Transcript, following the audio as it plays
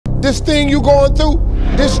This thing you going through,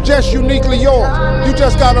 this just uniquely yours. You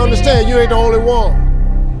just got to understand you ain't the only one.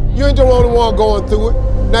 You ain't the only one going through it.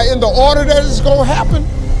 Now, in the order that it's going to happen,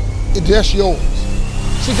 that's yours.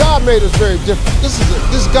 See, God made us very different.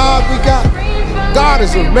 This God we got, God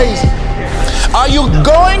is amazing. Are you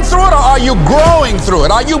going through it or are you growing through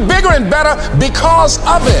it? Are you bigger and better because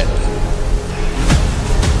of it?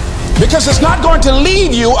 Because it's not going to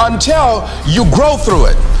leave you until you grow through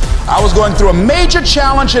it. I was going through a major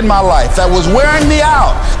challenge in my life that was wearing me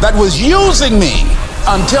out, that was using me.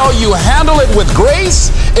 Until you handle it with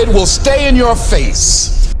grace, it will stay in your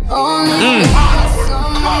face. And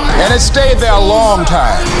it stayed there a long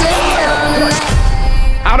time.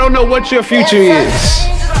 I don't know what your future is,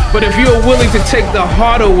 but if you're willing to take the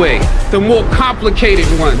harder way, the more complicated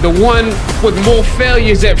one, the one with more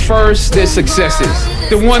failures at first than successes,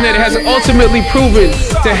 the one that has ultimately proven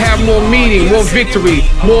to have more meaning, more victory,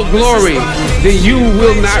 more glory, then you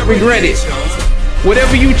will not regret it.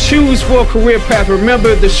 Whatever you choose for a career path,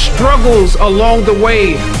 remember the struggles along the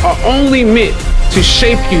way are only meant to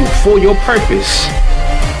shape you for your purpose.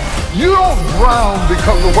 You don't drown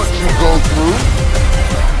because of what you go through.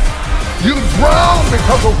 You drown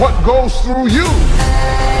because of what goes through you.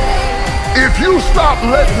 If you stop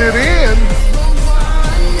letting it in,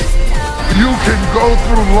 you can go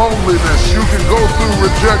through loneliness, you can go through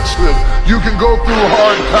rejection, you can go through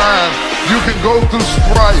hard times, you can go through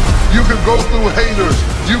strife, you can go through haters,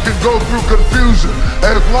 you can go through confusion.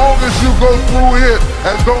 As long as you go through it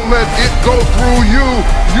and don't let it go through you,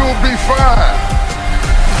 you'll be fine.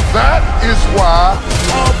 That is why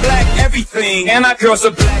all black everything, and our girls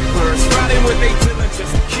are blackbirds, riding with they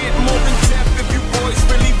diligence. Kid more than deaf if you boys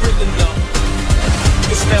really enough.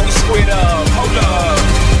 This now we squared up, hold up.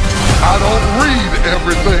 I don't read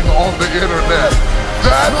everything on the internet.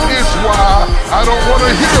 That is why I don't want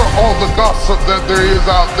to hear all the gossip that there is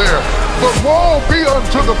out there. But woe be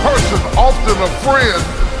unto the person, often a friend,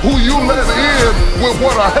 who you let in with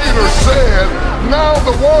what a hater said. Now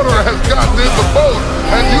the water has gotten in the boat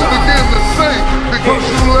and you begin to sink because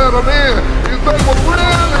you let them in. If they were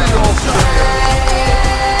really your friend.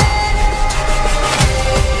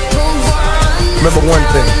 Remember one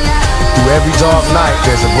thing, through every dark night,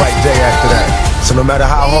 there's a bright day after that. So no matter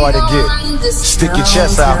how hard it gets, stick your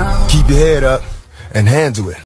chest out, keep your head up, and handle it.